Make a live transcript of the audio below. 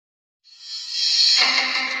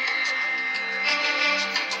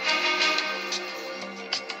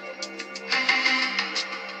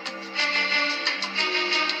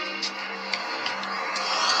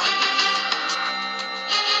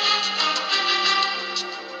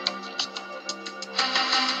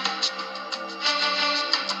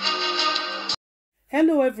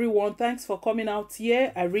Hello everyone, thanks for coming out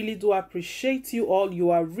here. I really do appreciate you all. You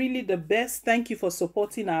are really the best. Thank you for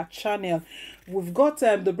supporting our channel. We've got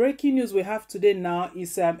the breaking news we have today now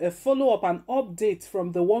is a follow-up and update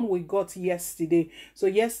from the one we got yesterday. So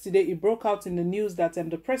yesterday it broke out in the news that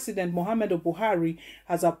the President Muhammadu Buhari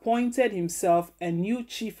has appointed himself a new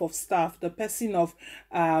chief of staff, the person of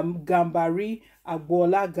Gambari,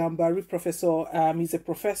 Gambari, professor. He's a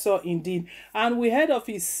professor indeed, and we heard of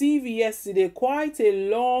his CV yesterday. Quite a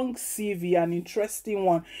long CV, an interesting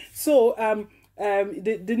one. So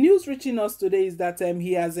the news reaching us today is that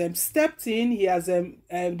he has stepped in. He has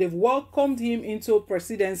they've welcomed him into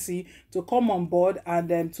presidency to come on board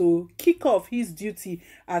and to kick off his duty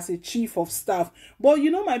as a chief of staff. But you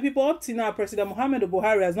know, my people, up to now, President Muhammadu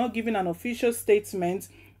Buhari has not given an official statement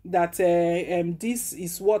that this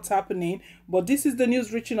is what's happening, but this is the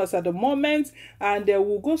news reaching us at the moment, and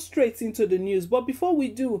we'll go straight into the news. But before we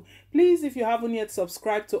do, please, if you haven't yet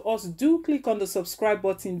subscribed to us, do click on the subscribe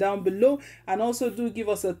button down below, and also do give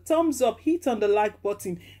us a thumbs up, hit on the like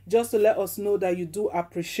button, just to let us know that you do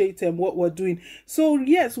appreciate what we're doing. So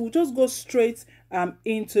yes, we'll just go straight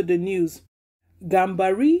into the news.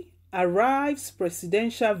 Gambari arrives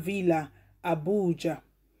presidential villa, Abuja.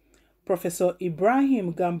 Professor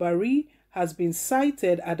Ibrahim Gambari has been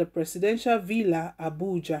sighted at the presidential villa,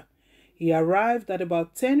 Abuja. He arrived at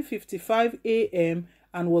about 10:55 a.m.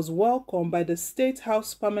 and was welcomed by the State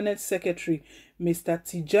House Permanent Secretary, Mr.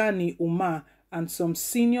 Tijani Umar, and some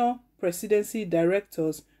senior presidency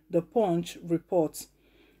directors, The Punch reports.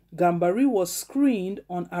 Gambari was screened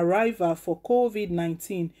on arrival for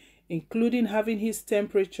COVID-19, including having his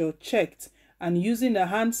temperature checked and using a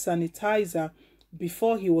hand sanitizer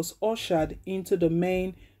before he was ushered into the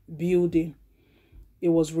main building. It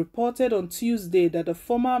was reported on Tuesday that the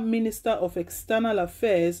former Minister of External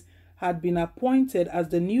Affairs had been appointed as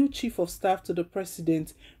the new Chief of Staff to the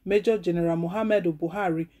President, Major General Muhammadu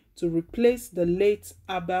Buhari, to replace the late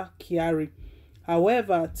Abba Kyari.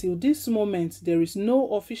 However, till this moment, there is no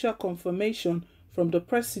official confirmation from the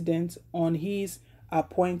President on his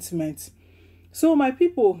appointment. So my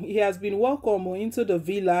people, he has been welcomed into the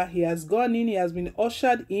villa. He has gone in, he has been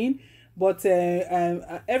ushered in, but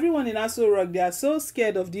everyone in Aso Rock, they are so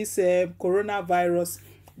scared of this coronavirus.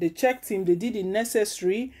 They checked him, they did the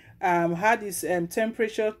necessary, had his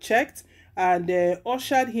temperature checked, and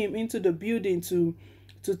ushered him into the building to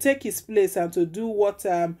take his place and to do what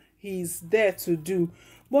he's there to do.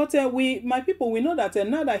 But my people, we know that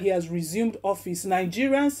now that he has resumed office,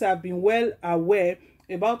 Nigerians have been well aware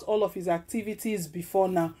about all of his activities before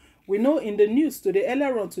now. We know in the news today,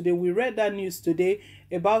 earlier on today, we read that news today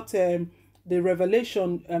about the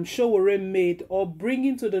revelation Showore made, or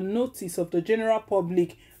bringing to the notice of the general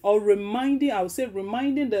public, or reminding, I would say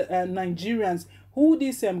reminding the Nigerians who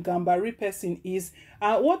this Gambari person is,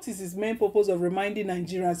 and what is his main purpose of reminding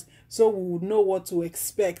Nigerians, so we would know what to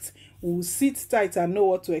expect. We will sit tight and know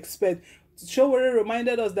what to expect. Showore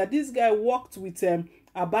reminded us that this guy worked with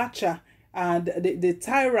Abacha and the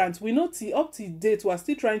tyrant. We know up to date we're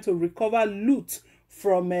still trying to recover loot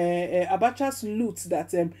from Abacha's loot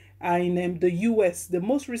that are in the US. The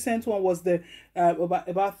most recent one was the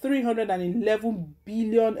about 311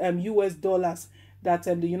 billion US dollars that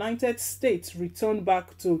the United States returned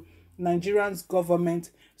back to Nigerian's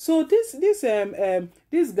government. So this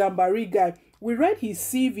Gambari guy, we read his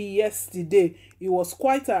CV yesterday. It was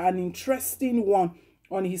quite an interesting one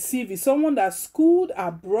on his CV. Someone that schooled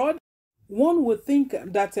abroad. One would think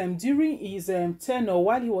that during his tenure,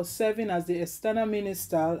 while he was serving as the external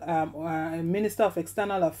minister, Minister of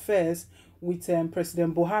External Affairs with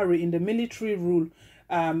President Buhari in the military rule,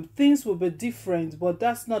 things will be different, but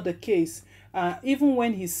that's not the case. Even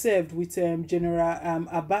when he served with General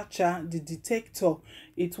Abacha, the dictator,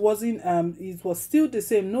 it wasn't. It was still the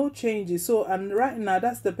same, no changes. So, and right now,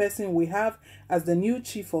 that's the person we have as the new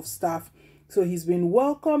chief of staff. So he's been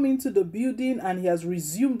welcomed into the building, and he has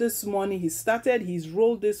resumed this morning. He started his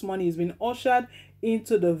role this morning. He's been ushered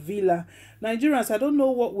into the villa. Nigerians, I don't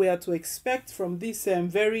know what we are to expect from this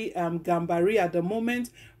very Gambari at the moment.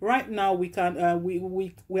 Right now, we can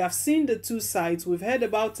we have seen the two sides. We've heard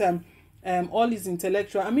about all his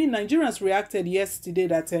intellectual. I mean, Nigerians reacted yesterday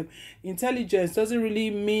that intelligence doesn't really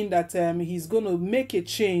mean that he's going to make a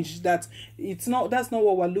change. That it's not. That's not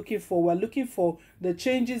what we're looking for. We're looking for the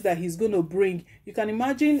changes that he's going to bring. You can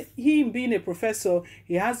imagine him being a professor.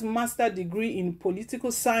 He has master degree in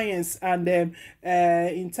political science and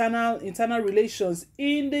internal relations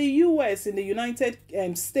in the US, in the United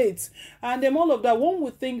States, and all of that. One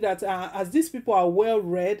would think that as these people are well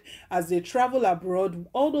read, as they travel abroad,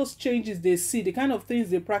 all those changes they see, the kind of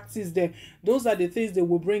things they practice there, those are the things they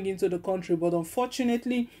will bring into the country. But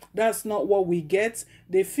unfortunately, that's not what we get.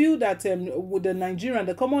 They feel that with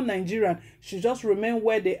the common Nigerian should just remain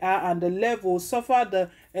where they are, and the level suffer the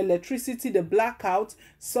electricity, the blackout,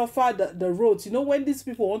 suffer the roads. You know, when these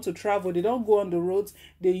people want to travel, they don't go on the roads,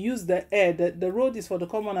 they use the air. The road is for the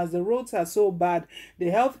commoners. The roads are so bad. The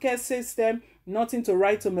healthcare system, nothing to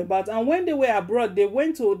write home about. And when they were abroad, they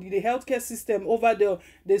went to the healthcare system over there.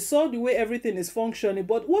 They saw the way everything is functioning.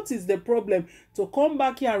 But what is the problem? To come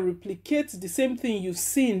back here and replicate the same thing you've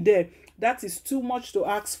seen there, that is too much to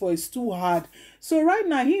ask for. It's too hard. So right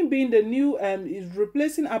now, him being the new is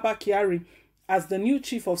replacing Abba Kyari as the new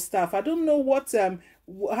chief of staff. I don't know what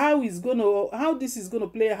how this is gonna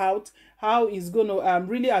play out, how he's gonna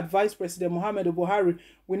really advise President Muhammadu Buhari.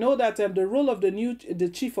 We know that the role of the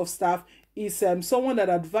chief of staff is someone that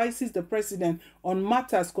advises the president on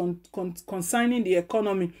matters concerning the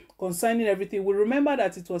economy, concerning everything. We remember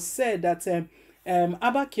that it was said that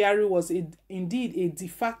Abba Kyari was indeed a de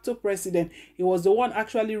facto president. He was the one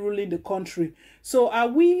actually ruling the country. So are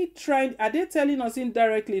they telling us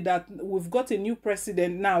indirectly that we've got a new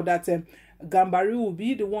president now, that Gambari will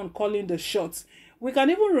be the one calling the shots? We can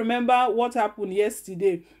even remember what happened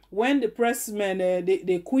yesterday when the pressmen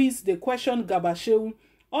they questioned Gabashewu.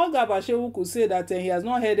 All Gabashewu could say that he has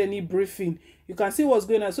not heard any briefing. You can see what's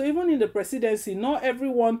going on. So even in the presidency, not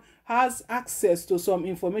everyone has access to some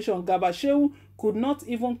information. Gabashewu could not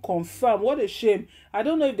even confirm. What a shame. I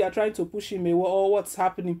don't know if they are trying to push him away or what's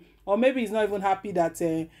happening. Or maybe he's not even happy that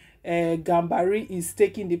Gambari is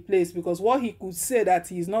taking the place, because what he could say that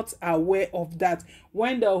he's not aware of that.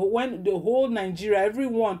 When the whole Nigeria,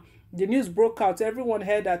 everyone, the news broke out, everyone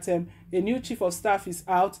heard that a new chief of staff is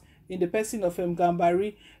out in the person of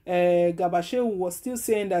Gambari. Gabashewu was still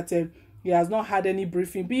saying that he has not had any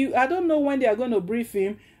briefing. I don't know when they are going to brief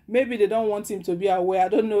him. Maybe they don't want him to be aware. I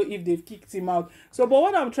don't know if they've kicked him out. So, but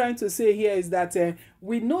what I'm trying to say here is that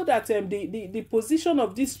we know that the position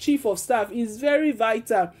of this chief of staff is very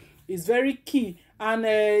vital, is very key. And,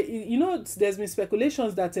 you know, there's been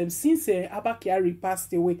speculations that since Abba Kyari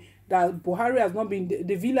passed away, that Buhari has not been,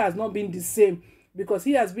 the villa has not been the same, because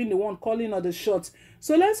he has been the one calling all the shots.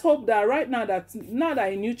 So let's hope that right now that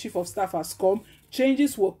a new chief of staff has come,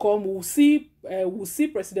 changes will come. We'll see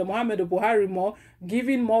President Muhammadu Buhari more,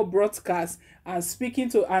 giving more broadcasts and speaking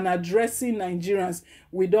to and addressing Nigerians.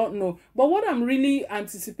 We don't know. But what I'm really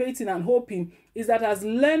anticipating and hoping is that as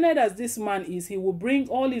learned as this man is, he will bring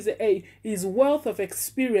all his wealth of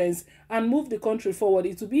experience and move the country forward.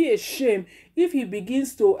 It will be a shame if he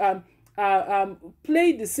begins to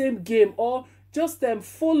play the same game, or just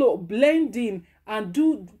follow, blend in,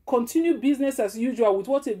 and continue business as usual with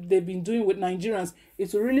what they've been doing with Nigerians.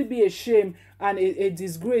 It will really be a shame and a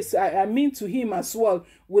disgrace. I mean to him as well,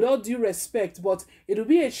 with all due respect, but it will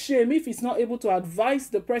be a shame if he's not able to advise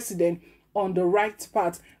the president on the right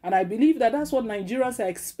path. And I believe that that's what Nigerians are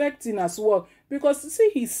expecting as well, because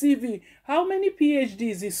see his CV, how many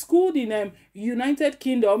PhDs? He's schooled in United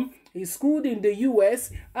Kingdom, he's schooled in the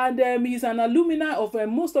US, and he's an alumni of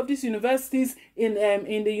most of these universities in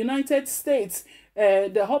the United States.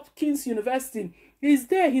 The Hopkins University, he's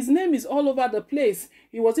there. His name is all over the place.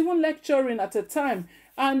 He was even lecturing at a time.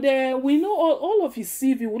 And we know all of his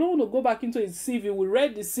CV. We don't want to go back into his CV. We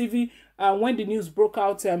read the CV when the news broke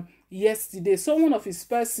out yesterday. Someone of his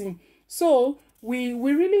person. So we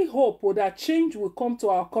really hope that change will come to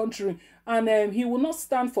our country, and he will not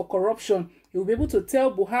stand for corruption. He will be able to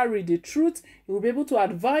tell Buhari the truth. He will be able to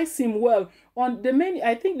advise him well on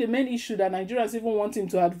I think the main issue that Nigerians even want him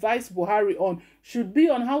to advise Buhari on should be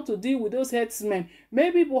on how to deal with those headsmen.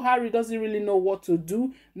 Maybe Buhari doesn't really know what to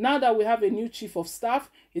do. Now that we have a new chief of staff,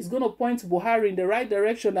 he's going to point Buhari in the right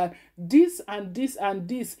direction, that this and this and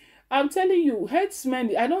this. I'm telling you,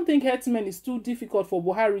 headsmen, I don't think headsmen is too difficult for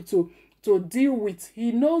Buhari to deal with.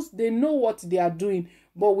 They know what they are doing.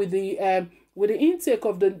 But with the intake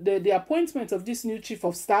of the appointment of this new chief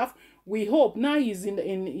of staff, we hope now he's in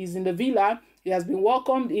the villa. He has been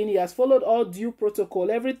welcomed in. He has followed all due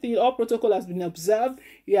protocol. All protocol has been observed.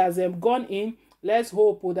 He has gone in. Let's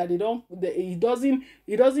hope that he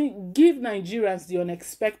doesn't give Nigerians the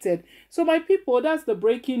unexpected. So my people, that's the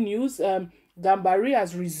breaking news. Gambari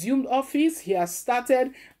has resumed office. He has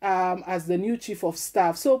started as the new chief of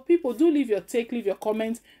staff. So people, do leave your take, leave your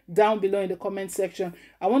comments down below in the comment section.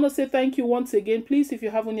 I want to say thank you once again. Please, if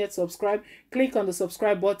you haven't yet subscribed, click on the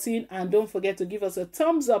subscribe button and don't forget to give us a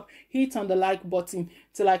thumbs up. Hit on the like button.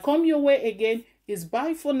 Till I come your way again, is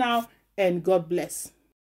bye for now and God bless.